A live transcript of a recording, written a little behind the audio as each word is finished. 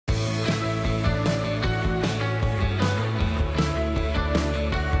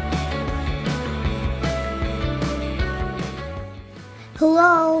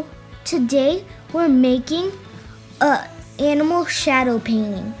Hello! Today we're making a animal shadow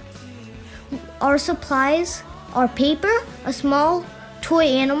painting. Our supplies are paper, a small toy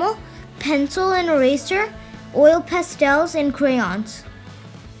animal, pencil and eraser, oil pastels, and crayons.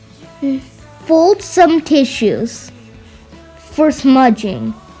 Fold some tissues for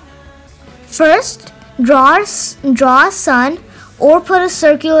smudging. First, draw a sun or put a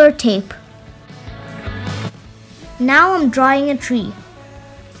circular tape. Now I'm drawing a tree.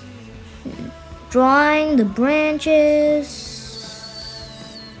 Drawing the branches.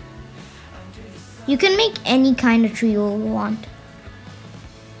 You can make any kind of tree you want.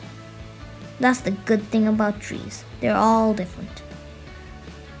 That's the good thing about trees. They're all different.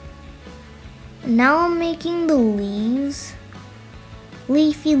 Now I'm making the leaves.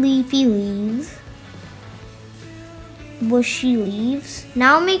 Leafy leaves. Bushy leaves.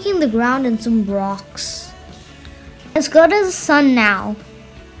 Now I'm making the ground and some rocks. Let's go to the sun now.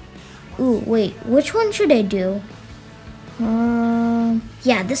 Ooh, wait, which one should I do?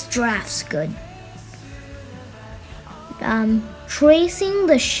 Yeah, this giraffe's good. Tracing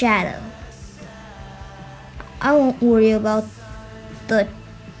the shadow. I won't worry about the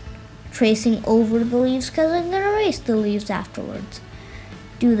tracing over the leaves because I'm gonna erase the leaves afterwards.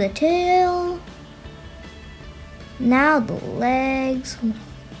 Do the tail. Now the legs.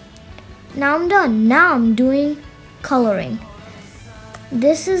 Now I'm done. Now I'm doing coloring.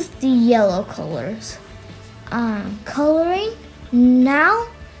 This is the yellow colors. Coloring. Now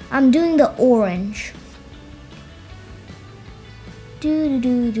I'm doing the orange. Do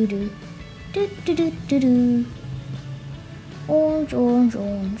do do do do do do do do. Orange, orange,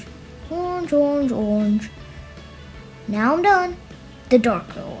 orange, orange, orange, orange. Now I'm done. The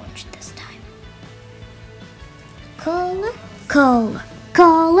darker orange this time. Color, color,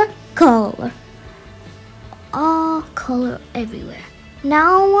 color, color. All color everywhere.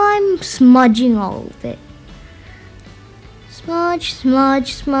 Now I'm smudging all of it. Smudge,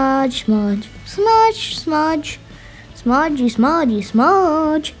 smudge, smudge, smudge, smudge, smudge, smudgy, smudgy,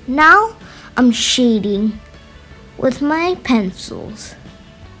 smudge. Now I'm shading with my pencils.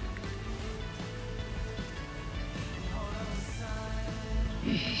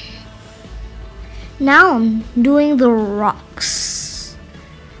 Now I'm doing the rocks.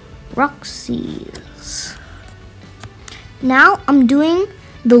 Roxies. Now I'm doing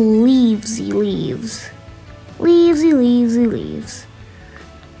the leavesy leaves. Leavesy leavesy leaves.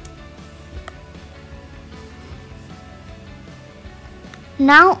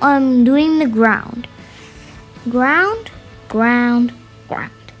 Now I'm doing the ground. Ground, ground,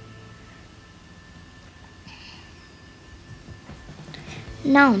 ground.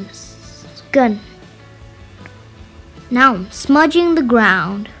 Now I'm smudging the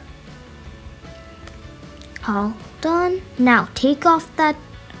ground. All done. Now take off that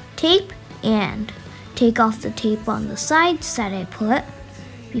tape and take off the tape on the sides that I put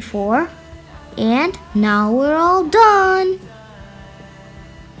before. And now we're all done.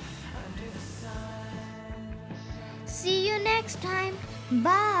 See you next time.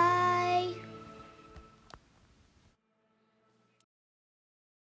 Bye.